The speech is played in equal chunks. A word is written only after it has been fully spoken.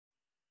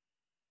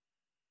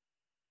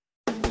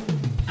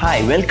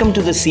Hi, welcome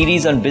to the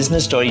series on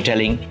business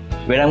storytelling,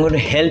 where I'm going to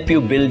help you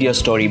build your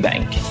story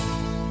bank.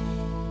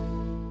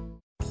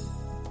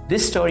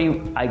 This story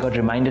I got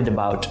reminded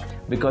about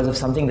because of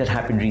something that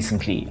happened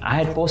recently. I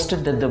had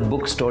posted that the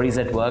book Stories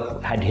at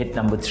Work had hit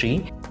number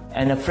 3,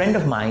 and a friend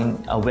of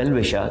mine, a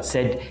well-wisher,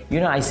 said,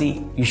 I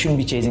see you shouldn't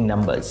be chasing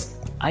numbers.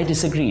 I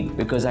disagreed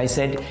because I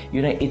said,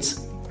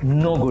 it's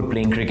no good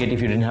playing cricket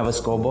if you didn't have a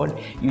scoreboard.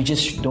 You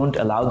just don't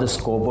allow the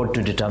scoreboard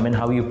to determine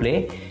how you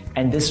play.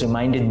 And this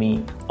reminded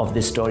me of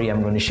this story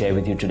I'm going to share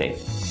with you today.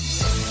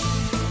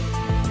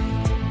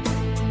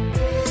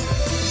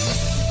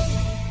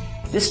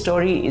 This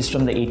story is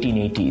from the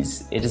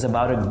 1880s. It is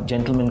about a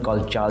gentleman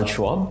called Charles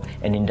Schwab,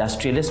 an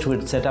industrialist who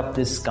had set up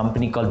this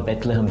company called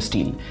Bethlehem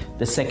Steel,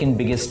 the second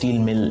biggest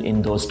steel mill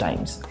in those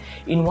times.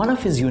 In one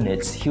of his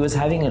units, he was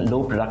having a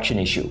low production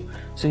issue,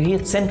 so he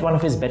had sent one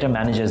of his better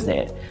managers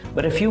there.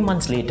 But a few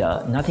months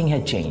later, nothing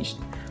had changed.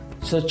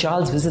 So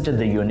Charles visited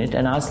the unit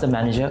and asked the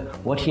manager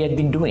what he had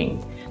been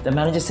doing. The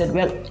manager said,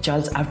 "Well,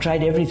 Charles, I've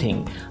tried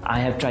everything. I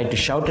have tried to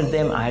shout at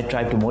them, I have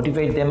tried to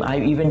motivate them, I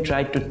even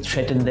tried to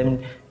threaten them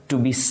to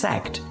be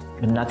sacked,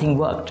 but nothing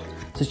worked."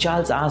 So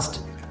Charles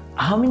asked,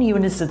 "How many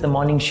units did the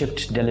morning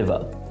shift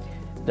deliver?"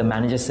 The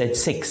manager said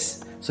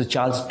 6. So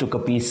Charles took a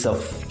piece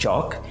of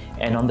chalk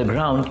and on the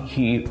ground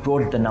he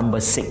wrote the number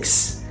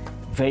 6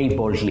 very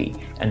boldly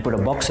and put a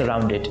box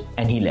around it,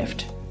 and he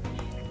left.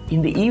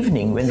 In the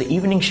evening, when the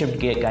evening shift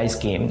guys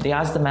came, they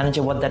asked the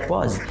manager what that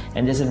was,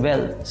 and they said,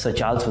 "Well, Sir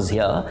Charles was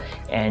here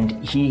and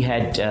he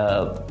had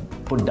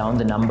put down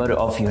the number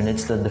of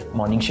units that the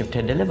morning shift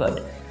had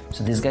delivered."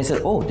 So this guy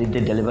said, "Oh, did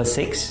they deliver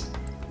 6?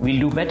 We'll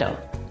do better."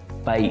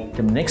 By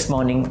the next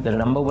morning, the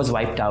number was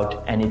wiped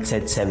out and it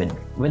said 7.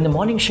 When the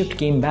morning shift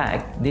came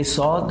back, they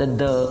saw that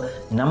the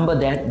number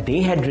that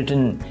they had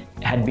written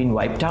had been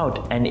wiped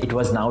out and it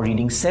was now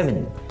reading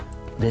 7.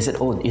 They said,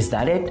 "Oh, is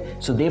that it?"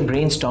 So they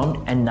brainstormed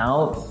and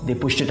now they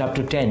pushed it up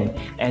to 10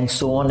 and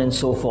so on and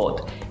so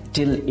forth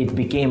till it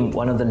became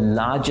one of the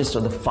largest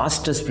or the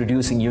fastest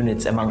producing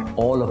units among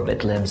all of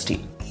Bethlehem Steel.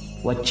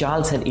 What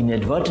Charles had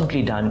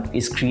inadvertently done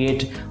is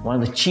create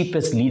one of the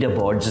cheapest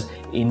leaderboards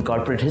in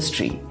corporate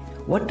history.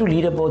 What do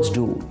leaderboards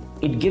do?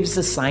 It gives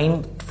a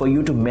sign for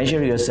you to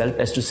measure yourself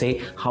as to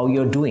say how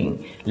you're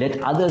doing.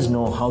 Let others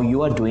know how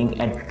you are doing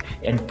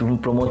and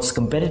promotes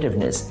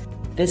competitiveness.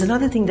 There's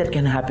another thing that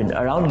can happen.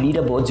 Around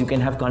leaderboards, you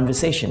can have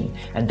conversation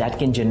and that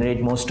can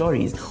generate more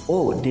stories.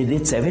 "Oh, they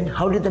did 7?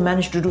 How did they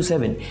manage to do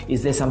 7?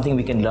 Is there something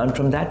we can learn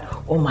from that?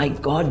 Oh my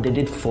God, they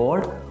did 4?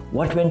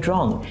 What went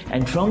wrong?"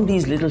 And from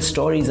these little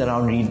stories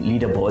around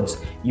leaderboards,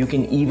 you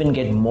can even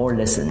get more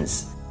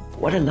lessons.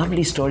 What a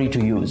lovely story to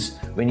use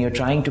when you're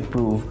trying to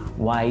prove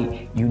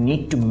why you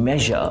need to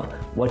measure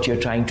what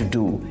you're trying to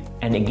do,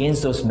 and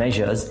against those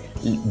measures,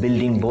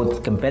 building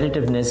both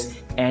competitiveness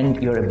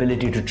and your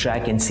ability to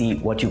track and see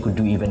what you could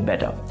do even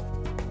better.